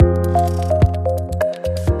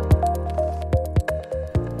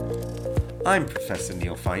I'm Professor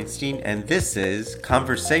Neil Feinstein, and this is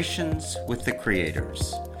Conversations with the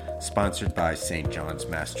Creators, sponsored by St. John's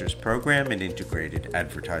Master's Program in Integrated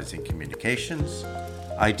Advertising Communications.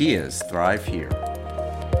 Ideas thrive here.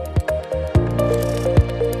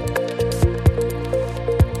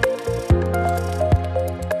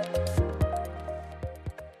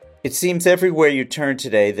 It seems everywhere you turn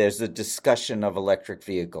today, there's a discussion of electric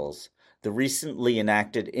vehicles. The recently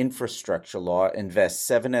enacted infrastructure law invests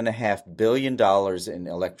 $7.5 billion in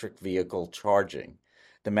electric vehicle charging.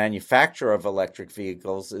 The manufacturer of electric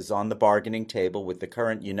vehicles is on the bargaining table with the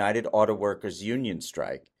current United Auto Workers union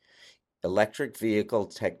strike. Electric vehicle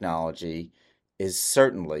technology is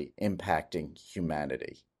certainly impacting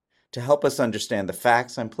humanity. To help us understand the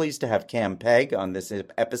facts, I'm pleased to have Cam Pegg on this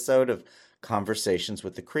episode of Conversations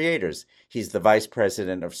with the Creators. He's the Vice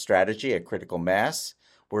President of Strategy at Critical Mass,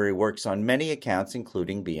 where he works on many accounts,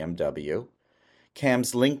 including BMW.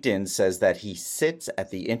 Cam's LinkedIn says that he sits at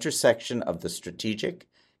the intersection of the strategic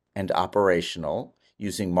and operational,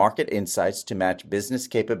 using market insights to match business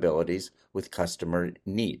capabilities with customer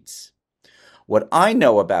needs. What I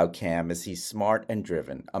know about Cam is he's smart and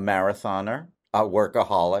driven, a marathoner, a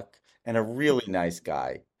workaholic, and a really nice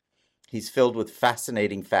guy. He's filled with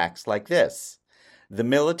fascinating facts like this. The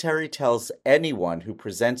military tells anyone who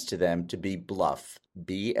presents to them to be bluff,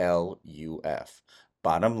 B-L-U-F,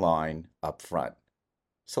 bottom line up front.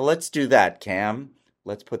 So let's do that, Cam.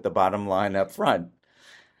 Let's put the bottom line up front.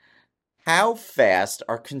 How fast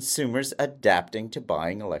are consumers adapting to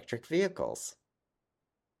buying electric vehicles?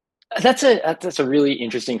 That's a really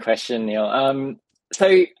interesting question, Neil.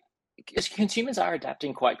 So consumers are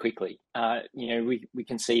adapting quite quickly. We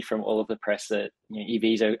can see from all of the press that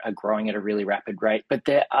EVs are growing at a really rapid rate, but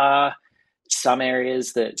there are some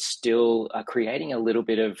areas that still are creating a little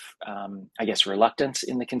bit of, reluctance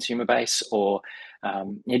in the consumer base, or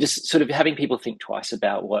just sort of having people think twice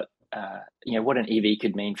about what an EV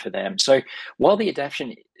could mean for them. So while the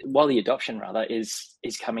adoption rather is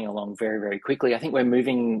coming along very, very quickly, I think we're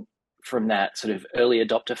moving from that sort of early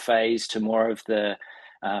adopter phase to more of the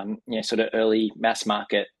sort of early mass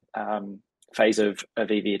market phase of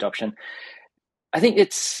EV adoption. I think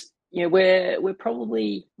it's we're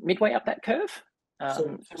probably midway up that curve.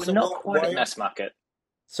 We're not quite at mass market.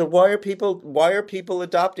 So why are people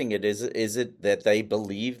adopting it? Is it that they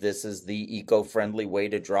believe this is the eco-friendly way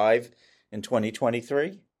to drive in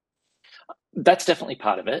 2023? That's definitely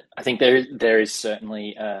part of it. I think there is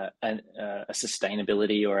certainly a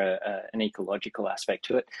sustainability or an ecological aspect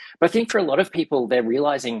to it. But I think for a lot of people, they're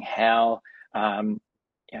realizing how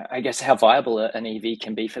how viable an EV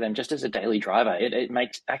can be for them just as a daily driver. It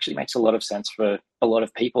actually makes a lot of sense for a lot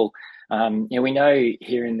of people. We know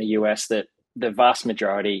here in the US that the vast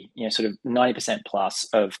majority, sort of 90% plus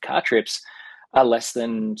of car trips are less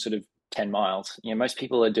than sort of 10 miles. Most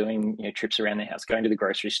people are doing trips around their house, going to the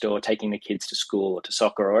grocery store, taking the kids to school or to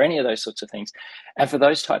soccer or any of those sorts of things. And for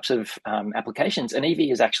those types of applications, an EV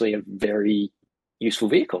is actually a very useful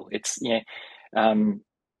vehicle. It's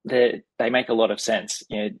they make a lot of sense.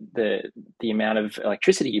 The amount of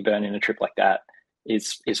electricity you burn in a trip like that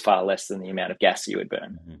is far less than the amount of gas you would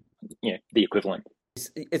burn. The equivalent.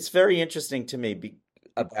 It's very interesting to me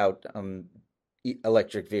about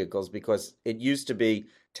electric vehicles, because it used to be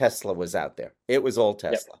Tesla was out there. It was all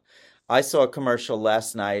Tesla. Yep. I saw a commercial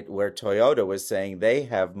last night where Toyota was saying they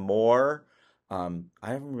have more, I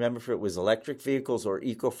don't remember if it was electric vehicles or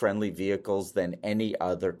eco-friendly vehicles than any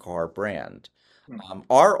other car brand.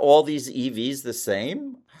 Are all these EVs the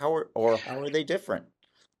same? How are they different?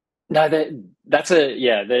 No,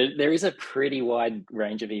 there is a pretty wide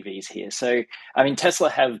range of EVs here. So, I mean, Tesla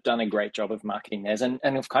have done a great job of marketing theirs, and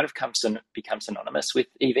have kind of become synonymous with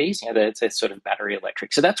EVs. They're sort of battery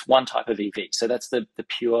electric. So that's one type of EV. So that's the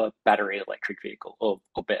pure battery electric vehicle, or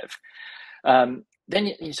BEV.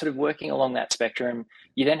 Then you're sort of working along that spectrum.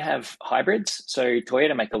 You then have hybrids. So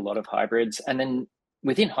Toyota make a lot of hybrids, and then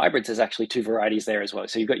within hybrids, there's actually two varieties there as well.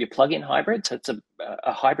 So you've got your plug-in hybrid. So it's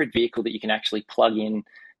a hybrid vehicle that you can actually plug in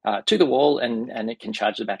to the wall, and it can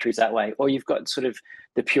charge the batteries that way. Or you've got sort of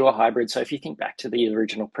the pure hybrid. So if you think back to the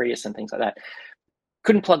original Prius and things like that,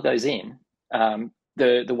 couldn't plug those in.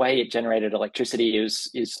 The way it generated electricity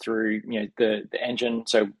is through the engine.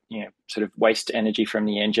 So sort of waste energy from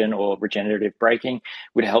the engine or regenerative braking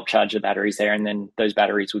would help charge the batteries there, and then those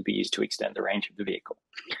batteries would be used to extend the range of the vehicle.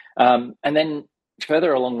 And then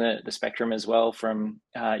further along the spectrum as well, from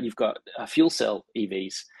you've got fuel cell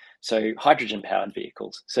EVs. So hydrogen-powered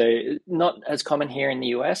vehicles. So not as common here in the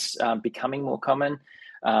US, becoming more common.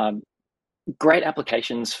 Great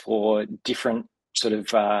applications for different sort of,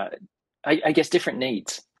 different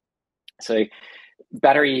needs. So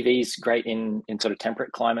battery EVs great in sort of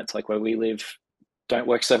temperate climates like where we live, don't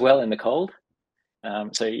work so well in the cold.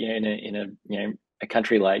 So in a a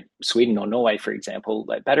country like Sweden or Norway, for example,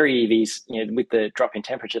 like battery EVs, with the drop in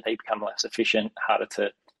temperature, they become less efficient, harder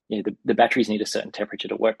to the batteries need a certain temperature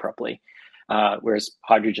to work properly, whereas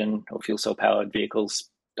hydrogen or fuel cell powered vehicles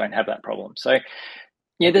don't have that problem. So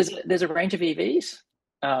there's a range of EVs.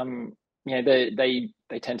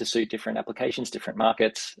 They tend to suit different applications, different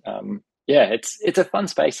markets. It's a fun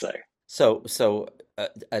space though. So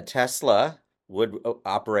a Tesla would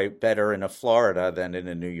operate better in a Florida than in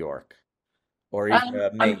a New York or even a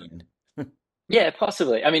I'm Maine. Yeah,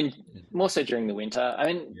 possibly. I mean, more so during the winter. I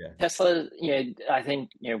mean, Yeah. Tesla, I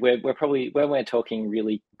think, we're probably when we're talking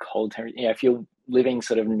really cold, if you're living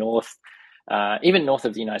sort of north, even north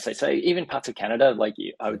of the United States, so even parts of Canada, like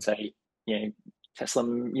I Yeah. would say, Tesla,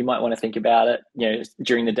 you might want to think about it,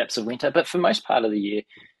 during the depths of winter, but for most part of the year,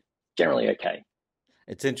 generally okay.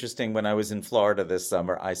 It's interesting when I was in Florida this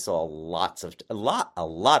summer, I saw a lot of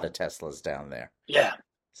Teslas down there. Yeah.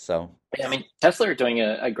 So, Yeah, I mean, Tesla are doing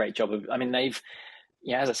a great job of, I mean, as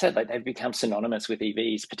I said, like they've become synonymous with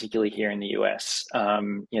EVs, particularly here in the US.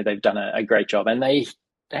 They've done a great job, and they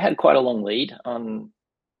had quite a long lead on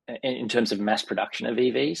in terms of mass production of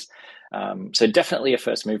EVs. So definitely a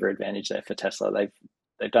first mover advantage there for Tesla.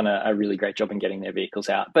 They've done a really great job in getting their vehicles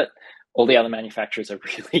out, but all the other manufacturers are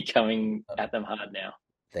really coming at them hard now.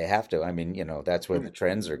 they have to. I mean, that's where the Mm.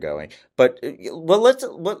 trends are going. But well,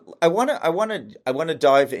 I want to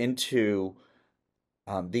dive into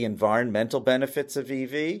the environmental benefits of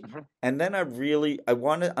EV, Mhm. and then I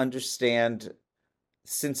want to understand,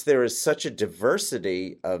 since there is such a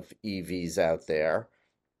diversity of EVs out there,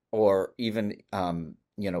 or even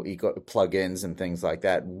eco plugins and things like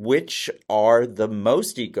that, which are the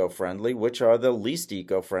most eco-friendly, which are the least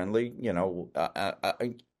eco-friendly,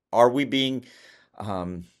 are we being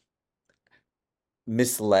um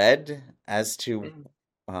misled as to Mm.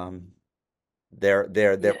 um their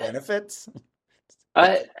Yeah. benefits?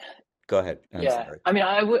 I Go ahead. I'm Yeah, sorry. I mean,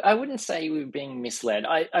 I wouldn't say we're being misled.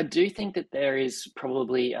 I do think that there is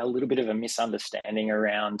probably a little bit of a misunderstanding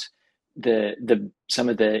around the some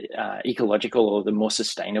of the ecological or the more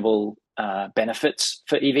sustainable benefits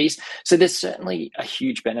for EVs. So there's certainly a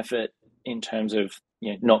huge benefit in terms of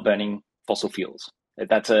not burning fossil fuels.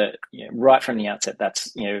 That's right from the outset.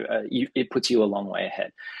 That's it puts you a long way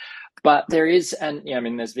ahead. But there is, and I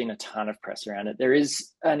mean, there's been a ton of press around it. There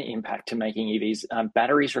is an impact to making EVs.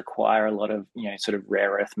 Batteries require a lot of, sort of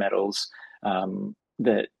rare earth metals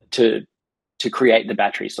that to create the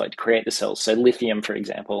batteries, like to create the cells. So lithium, for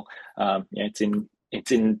example, it's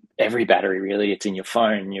in every battery really. It's in your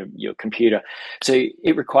phone, your computer. So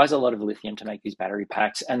it requires a lot of lithium to make these battery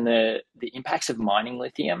packs, and the impacts of mining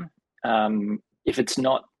lithium, if it's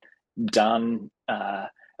not done.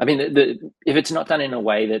 I mean, if it's not done in a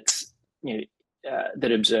way that's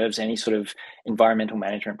that observes any sort of environmental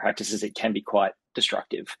management practices, it can be quite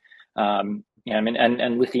destructive. I mean,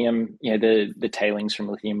 and lithium, the tailings from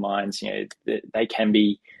lithium mines, they can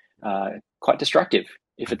be quite destructive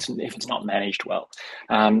if it's not managed well.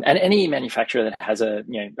 And any manufacturer that has a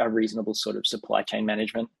reasonable sort of supply chain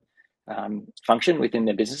management function within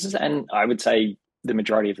their businesses, and I would say the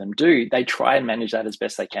majority of them do, they try and manage that as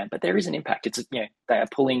best they can. But there is an impact. It's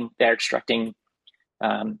they're extracting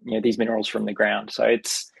these minerals from the ground. So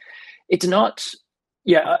it's not.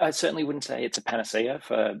 Yeah, I certainly wouldn't say it's a panacea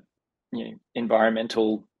for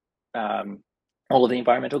environmental all of the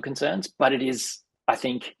environmental concerns, but it is, I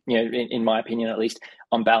think, in my opinion at least,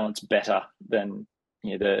 on balance, better than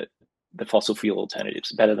the fossil fuel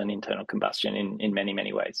alternatives, better than internal combustion in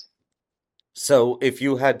many ways. So if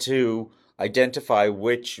you had to identify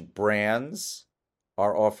which brands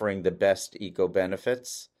are offering the best eco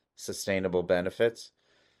benefits, sustainable benefits,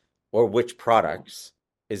 or which products,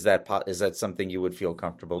 is that something you would feel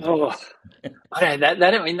comfortable doing? Oh, I don't know,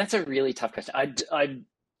 that I mean that's a really tough question. I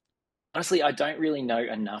honestly I don't really know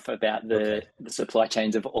enough about the Okay. the supply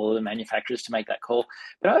chains of all of the manufacturers to make that call.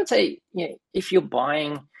 But I would say, if you're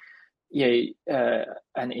buying an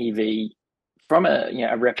EV from a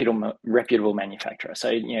reputable manufacturer.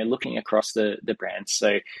 So looking across the brands.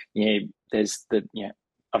 So there's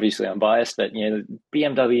obviously I'm biased, but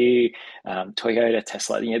BMW, Toyota,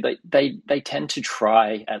 Tesla. They tend to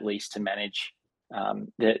try at least to manage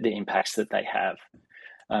the impacts that they have.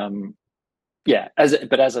 Um, yeah, as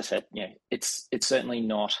I said, it's certainly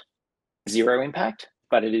not zero impact,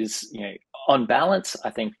 but it is, on balance,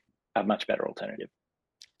 I think a much better alternative.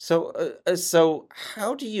 So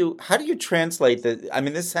how do you translate the? I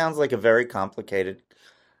mean, this sounds like a very complicated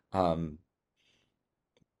um,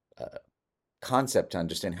 uh, concept to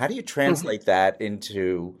understand. How do you Mhm. translate that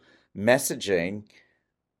into messaging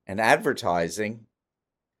and advertising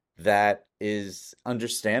that is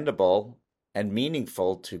understandable and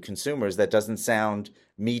meaningful to consumers that doesn't sound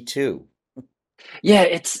me too? Yeah,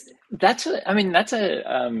 I mean that's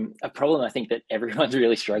a problem I think that everyone's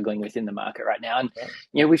really struggling with in the market right now. And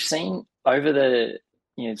Yeah. we've seen over the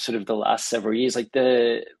sort of the last several years, like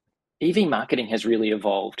the EV marketing has really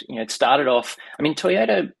evolved. It started off, I mean,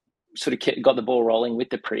 Toyota sort of got the ball rolling with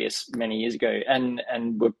the Prius many years ago, and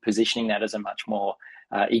were positioning that as a much more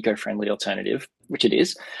eco-friendly alternative, which it is.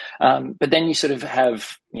 But then you sort of have,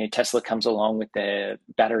 Tesla comes along with their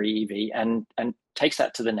battery EV and takes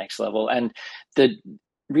that to the next level. And the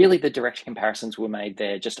really the direct comparisons were made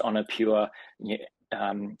there just on a pure,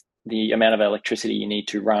 the amount of electricity you need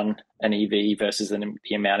to run an EV versus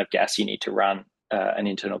the amount of gas you need to run an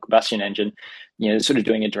internal combustion engine. Sort of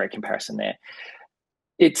doing a direct comparison there.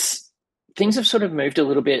 It's Things have sort of moved a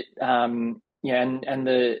little bit, and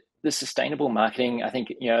the sustainable marketing. I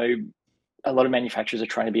think a lot of manufacturers are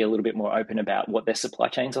trying to be a little bit more open about what their supply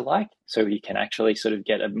chains are like, so you can actually sort of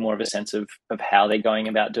get more of a sense of how they're going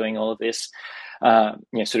about doing all of this.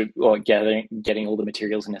 Sort of, or getting all the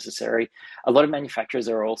materials necessary. A lot of manufacturers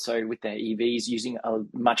are also with their EVs using a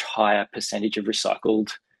much higher percentage of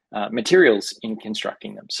recycled materials in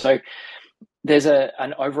constructing them. So there's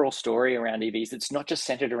an overall story around EVs that's not just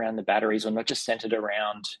centered around the batteries or not just centered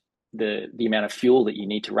around the amount of fuel that you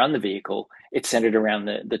need to run the vehicle. It's centered around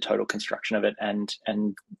the total construction of it and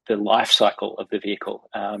the life cycle of the vehicle.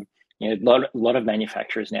 A lot of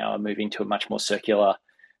manufacturers now are moving to a much more circular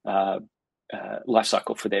uh, life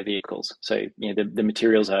cycle for their vehicles. So the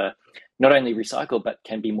materials are not only recycled but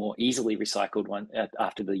can be more easily recycled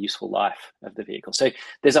after the useful life of the vehicle. So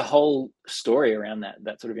there's a whole story around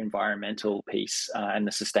that sort of environmental piece and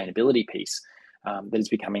the sustainability piece that is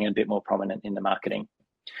becoming a bit more prominent in the marketing.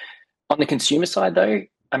 On the consumer side, though,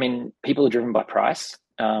 I mean, people are driven by price,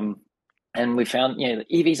 and we found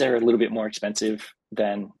EVs are a little bit more expensive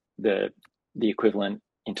than the equivalent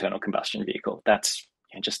internal combustion vehicle. That's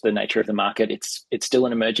just the nature of the market. It's still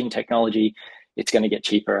an emerging technology. It's going to get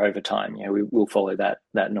cheaper over time. We will follow that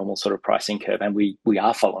normal sort of pricing curve, and we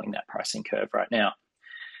are following that pricing curve right now.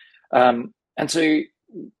 And so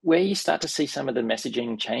where you start to see some of the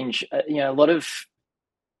messaging change, a lot of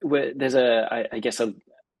where there's I guess a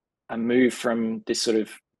move from this sort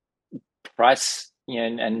of price,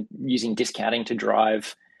 and using discounting to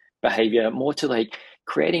drive behavior more to like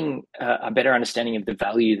creating a better understanding of the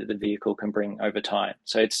value that the vehicle can bring over time.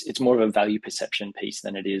 So it's more of a value perception piece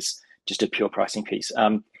than it is just a pure pricing piece.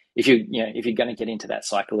 If you're going to get into that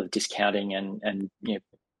cycle of discounting and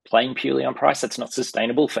playing purely on price, that's not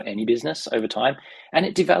sustainable for any business over time, and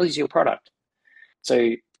it devalues your product.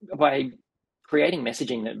 So by creating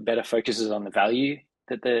messaging that better focuses on the value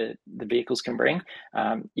that the vehicles can bring,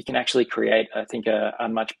 you can actually create, I think, a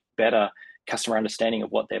much better customer understanding of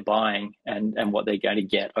what they're buying and what they're going to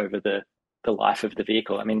get over the life of the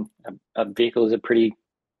vehicle. I mean, a vehicle is a pretty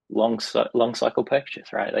long cycle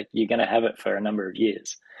purchase, right? Like you're going to have it for a number of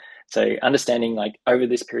years. So understanding like over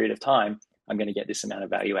this period of time, I'm going to get this amount of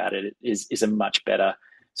value out of it is a much better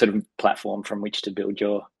sort of platform from which to build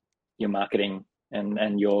your marketing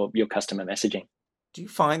and your customer messaging. Do you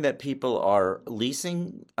find that people are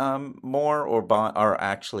leasing more or are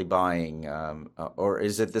actually buying, or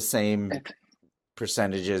is it the same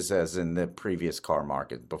percentages as in the previous car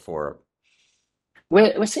market before?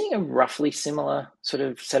 We're seeing a roughly similar sort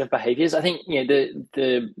of set of behaviors. I think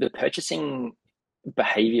the purchasing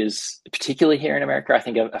behaviors, particularly here in America, I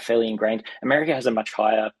think are fairly ingrained. America has a much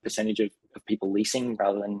higher percentage of people leasing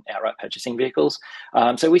rather than outright purchasing vehicles.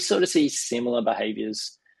 So we sort of see similar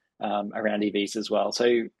behaviors around EVs as well.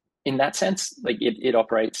 So in that sense, like it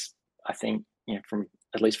operates, I think, from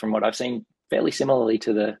at least from what I've seen, fairly similarly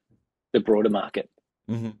to the broader market.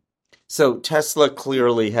 Hmm. So Tesla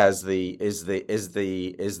clearly has is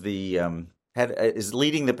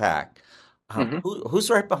leading the pack. Hmm.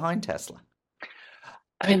 Who's right behind Tesla?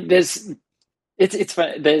 I mean, it's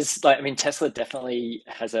fun. There's like, I mean, Tesla definitely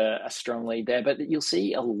has a strong lead there, but you'll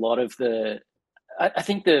see a lot of I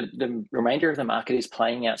think the remainder of the market is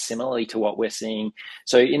playing out similarly to what we're seeing.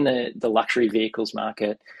 So in the luxury vehicles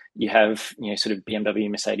market, you have sort of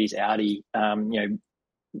BMW, Mercedes, Audi,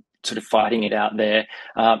 sort of fighting it out there.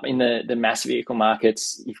 In the mass vehicle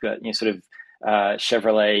markets, you've got sort of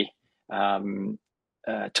Chevrolet,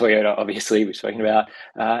 Toyota, obviously we've spoken about,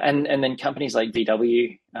 and then companies like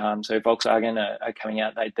VW, so Volkswagen are coming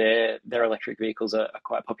out. Their electric vehicles are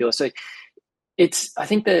quite popular. So I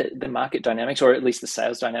think the market dynamics, or at least the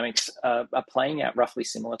sales dynamics, are playing out roughly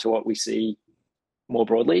similar to what we see more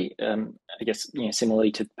broadly, I guess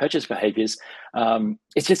similarly to purchase behaviors,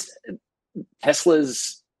 it's just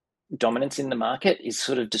Tesla's dominance in the market is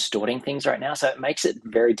sort of distorting things right now. So it makes it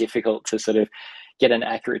very difficult to sort of get an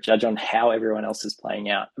accurate judge on how everyone else is playing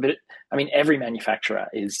out. But I mean, every manufacturer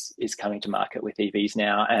is coming to market with EVs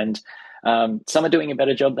now, and some are doing a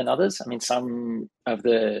better job than others. I mean, some of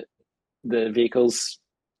the vehicles,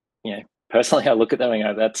 personally, I look at them and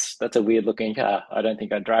go, that's a weird looking car. I don't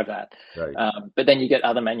think I'd drive that. Right. But then you get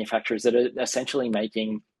other manufacturers that are essentially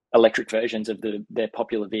making electric versions of their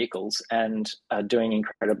popular vehicles and are doing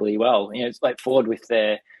incredibly well. It's like Ford with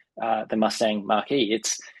the Mustang Mach-E.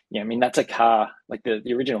 It's I mean that's a car like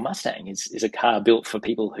the original Mustang is a car built for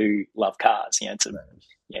people who love cars. It's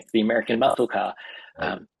the American muscle car.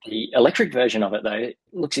 Right. The electric version of it though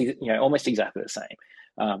looks almost exactly the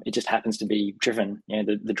same. It just happens to be driven.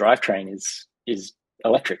 The drivetrain is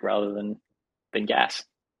electric rather than gas.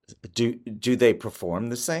 Do they perform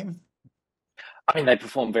the same? I mean, they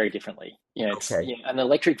perform very differently. It's Okay. an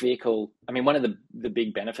electric vehicle. I mean, one of the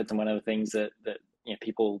big benefits and one of the things that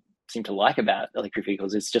people seem to like about electric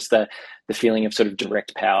vehicles is just the feeling of sort of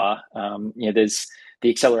direct power. There's the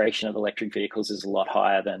acceleration of electric vehicles is a lot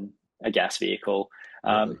higher than a gas vehicle.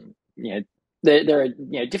 Really? You know, there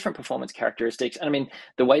are different performance characteristics, and I mean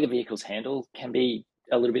the way the vehicles handle can be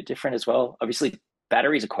a little bit different as well. Obviously,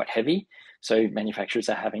 batteries are quite heavy, so manufacturers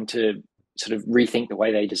are having to sort of rethink the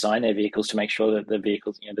way they design their vehicles to make sure that the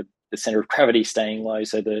vehicles, the center of gravity is staying low,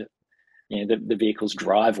 so the vehicles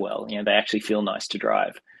drive well. They actually feel nice to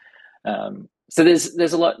drive. So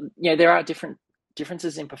there's a lot. There are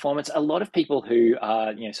differences in performance. A lot of people who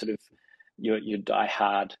are sort of your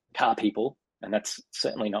die-hard car people, and that's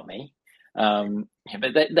certainly not me.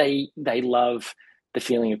 But they love the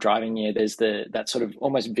feeling of driving. There's that sort of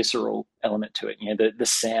almost visceral element to it. The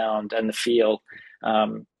sound and the feel.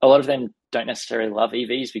 A lot of them don't necessarily love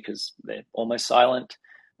EVs because they're almost silent,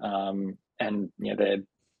 and they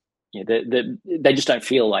just don't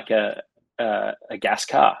feel like a gas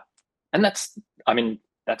car, and I mean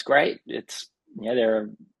that's great. It's there are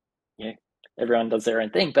everyone does their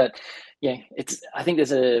own thing, but it's I think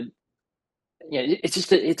there's a it's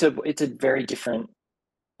just it's a very different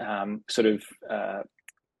sort of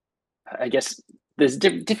I guess there's a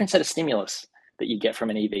different set of stimulus that you get from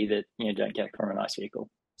an EV that don't get from an ICE vehicle.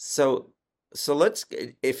 So, so let's,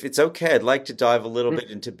 if it's okay, I'd like to dive a little Mm, bit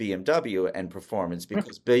into BMW and performance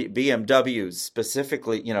because BMW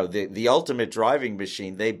specifically, the ultimate driving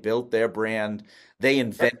machine, they built their brand, they yep.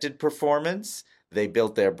 invented performance, they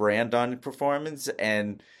built their brand on performance,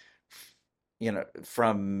 and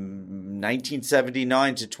from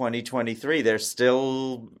 1979 to 2023, they're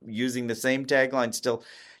still using the same tagline still,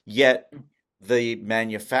 yet the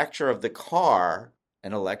manufacturer of the car,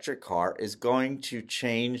 an electric car, is going to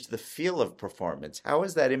change the feel of performance. How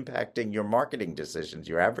is that impacting your marketing decisions,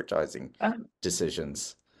 your advertising Um,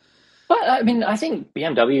 decisions? but I mean, I think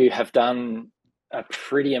BMW have done a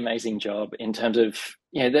pretty amazing job in terms of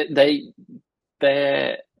they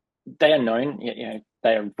they are known,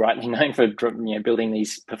 they are rightly known for building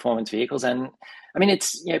these performance vehicles, and I mean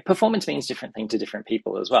it's performance means different things to different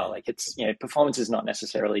people as well. Sure. Like it's performance is not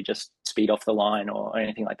necessarily just speed off the line or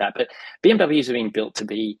anything like that, but BMWs are being built to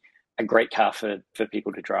be a great car for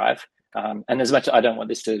people to drive. And as much I don't want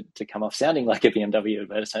this to come off sounding like a BMW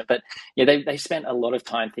advertisement, but they spent a lot of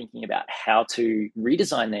time thinking about how to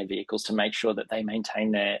redesign their vehicles to make sure that they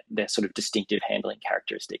maintain their sort of distinctive handling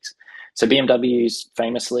characteristics. So BMWs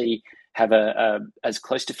famously have a as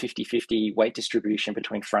close to 50-50 weight distribution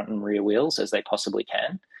between front and rear wheels as they possibly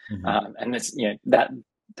can. Hmm. And that's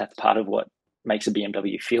that's part of what makes a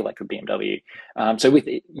BMW feel like a BMW. So with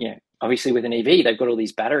obviously with an EV, they've got all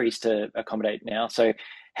these batteries to accommodate now. So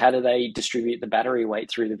how do they distribute the battery weight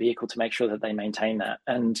through the vehicle to make sure that they maintain that?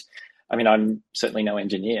 And I mean, I'm certainly no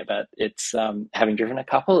engineer, but it's having driven a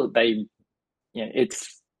couple,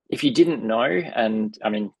 it's if you didn't know, and I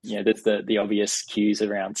mean, there's the obvious cues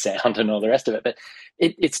around sound and all the rest of it, but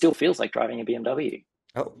it still feels like driving a BMW.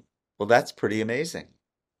 Oh, well, that's pretty amazing.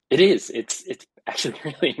 It is. It's actually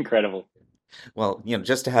really incredible. Well,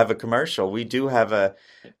 just to have a commercial, we do have a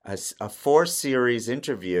four series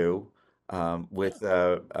interview with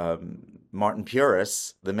Martin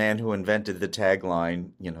Purist, the man who invented the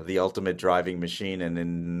tagline, the ultimate driving machine. And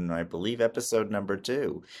in, I believe, episode number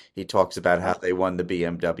two, he talks about how Oh, they won the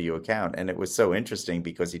BMW account. And it was so interesting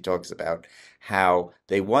because he talks about how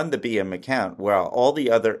they won the BM account while all the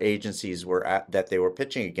other agencies that they were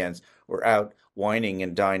pitching against were out whining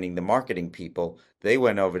and dining the marketing people. They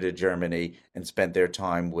went over to Germany and spent their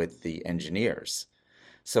time with the engineers.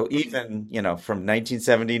 So mm, even, from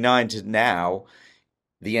 1979 to now,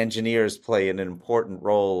 the engineers play an important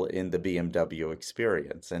role in the BMW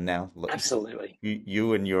experience. And now look, Absolutely.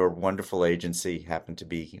 you and your wonderful agency happen to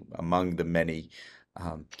be among the many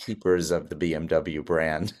keepers of the BMW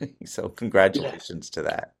brand. So Yeah. congratulations to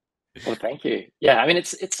that. Well, thank you. Yeah, I mean,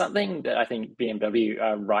 it's something that I think BMW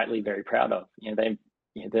are rightly very proud of.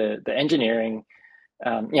 The engineering.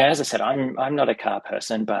 As I said, I'm not a car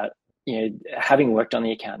person, but having worked on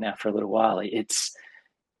the account now for a little while,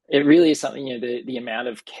 it really is something. The amount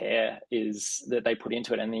of care is that they put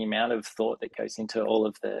into it, and the amount of thought that goes into all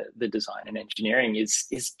of the design and engineering is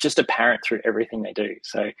just apparent through everything they do.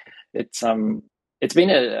 So it's been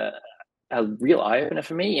a real eye opener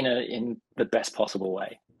for me in the best possible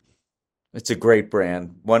way. It's a great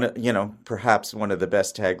brand. Perhaps one of the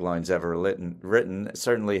best taglines ever written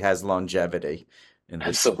certainly has longevity in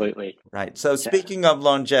this brand. Absolutely. Right. So Yeah. speaking of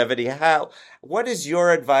longevity, what is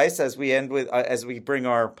your advice as we bring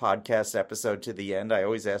our podcast episode to the end? I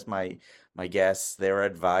always ask my guests their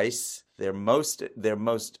advice, their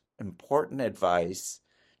most important advice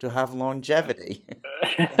to have longevity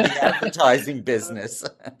in the advertising business.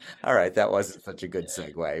 All right, that wasn't such a good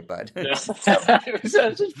segue, but Yeah. so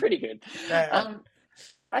It was pretty good. uh, Um,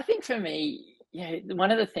 I think for me, one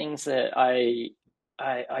of the things that I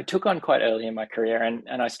took on quite early in my career,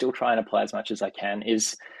 and I still try and apply as much as I can,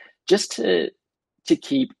 is just to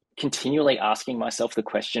keep continually asking myself the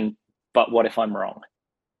question, but what if I'm wrong?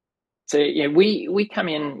 So we come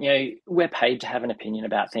in, we're paid to have an opinion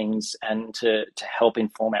about things and to help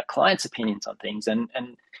inform our clients' opinions on things, and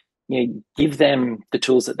give them the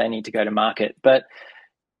tools that they need to go to market. But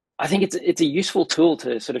I think it's a useful tool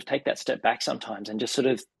to sort of take that step back sometimes and just sort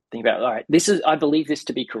of think about, all right, I believe this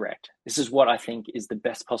to be correct. This is what I think is the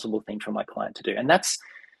best possible thing for my client to do. And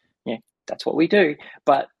you know, that's what we do.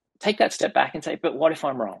 But take that step back and say, but what if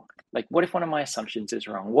I'm wrong? Like, what if one of my assumptions is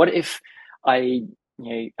wrong? What if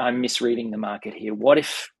I'm misreading the market here? What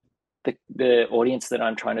if the audience that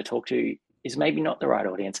I'm trying to talk to is maybe not the right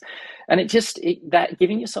audience? And that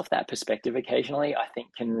giving yourself that perspective occasionally, I think,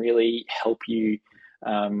 can really help you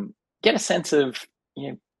get a sense of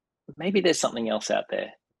maybe there's something else out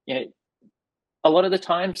there. You know, a lot of the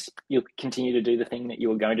times you'll continue to do the thing that you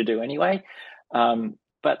were going to do anyway,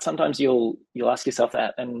 but sometimes you'll ask yourself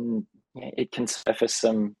that, and it can surface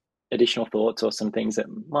some additional thoughts or some things that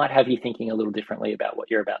might have you thinking a little differently about what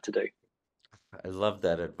you're about to do. I love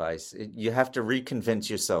that advice. You have to reconvince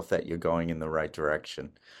yourself that you're going in the right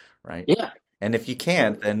direction, right? Yeah. And if you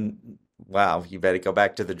can't, then wow, you better go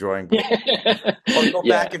back to the drawing board or go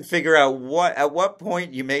back Yeah, and figure out at what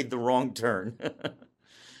point you made the wrong turn.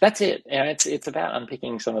 that's it. It's about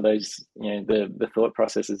unpicking some of those, the thought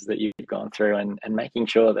processes that you've gone through, and making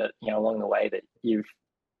sure that along the way that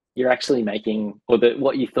you're actually making, or that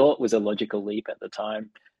what you thought was a logical leap at the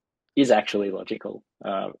time is actually logical.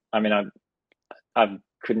 I mean, I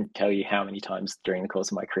couldn't tell you how many times during the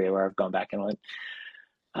course of my career where I've gone back and went,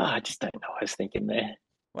 oh, I just don't know what I was thinking there.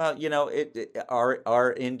 Well,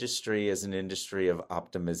 our industry is an industry of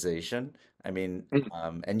optimization. I mean,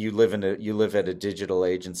 Mm. and you live at a digital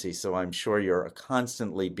agency, so I'm sure you're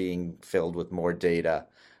constantly being filled with more data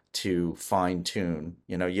to fine tune.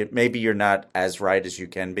 Maybe you're not as right as you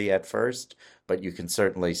can be at first, but you can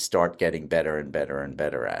certainly start getting better and better and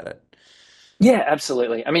better at it. Yeah,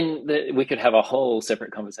 absolutely. I mean, we could have a whole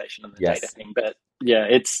separate conversation on the data Yes. thing, but yeah,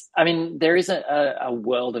 I mean, there is a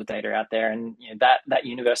world of data out there, and that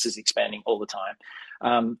universe is expanding all the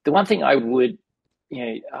time. The one thing I would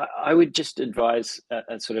just advise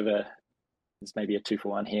a sort of it's maybe a two for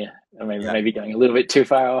one here, or Yeah. maybe going a little bit too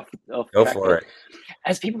far off Go track, for but it.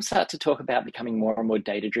 as people start to talk about becoming more and more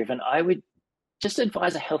data driven, I would just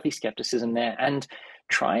advise a healthy skepticism there, and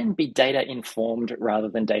try and be data informed rather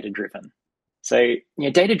than data driven. So,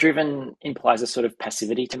 data driven implies a sort of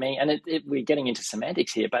passivity to me, and we're getting into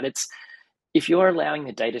semantics here, but it's if you're allowing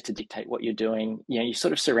the data to dictate what you're doing, you're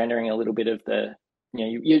sort of surrendering a little bit of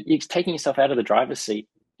you're taking yourself out of the driver's seat.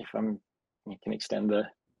 If you can extend the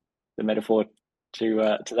metaphor to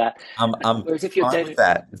that. I'm Whereas if you're fine with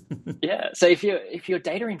data, that. yeah. So if you're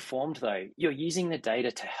data informed though, you're using the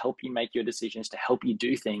data to help you make your decisions, to help you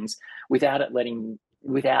do things without letting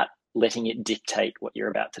it dictate what you're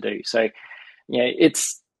about to do. So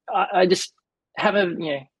it's I just have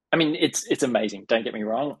I mean, it's amazing. Don't get me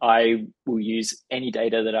wrong. I will use any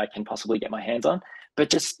data that I can possibly get my hands on, but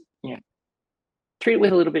just treat it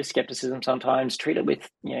with a little bit of skepticism sometimes. Treat it with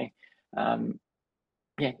um,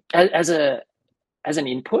 as an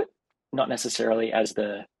input, not necessarily as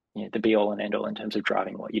the be all and end all in terms of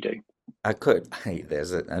driving what you do. I could. Hey,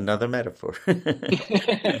 there's another metaphor.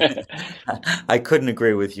 I couldn't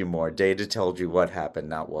agree with you more. Data told you what happened,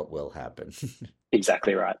 not what will happen.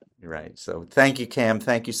 Exactly right. Right. So thank you, Cam.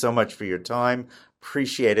 Thank you so much for your time.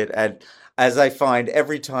 Appreciate it. And as I find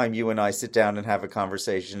every time you and I sit down and have a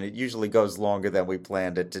conversation, it usually goes longer than we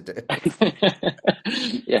planned it to do.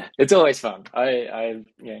 Yeah, it's always fun.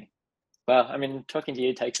 Yeah. Well, I mean, talking to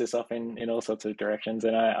you takes us off in all sorts of directions,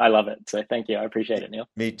 and I love it. So thank you. I appreciate it, Neil.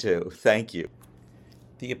 Me too. Thank you.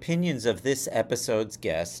 The opinions of this episode's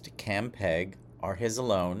guest, Cam Pegg, are his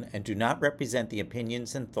alone and do not represent the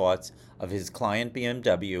opinions and thoughts of his client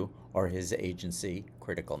BMW or his agency,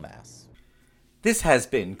 Critical Mass. This has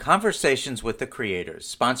been Conversations with the Creators,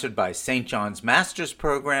 sponsored by St. John's Master's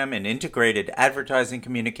Program in Integrated Advertising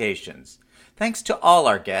Communications. Thanks to all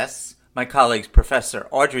our guests, my colleagues Professor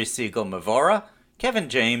Audrey Siegel-Mavora, Kevin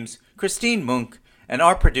James, Christine Munk, and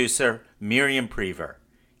our producer Miriam Prever.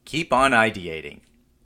 Keep on ideating.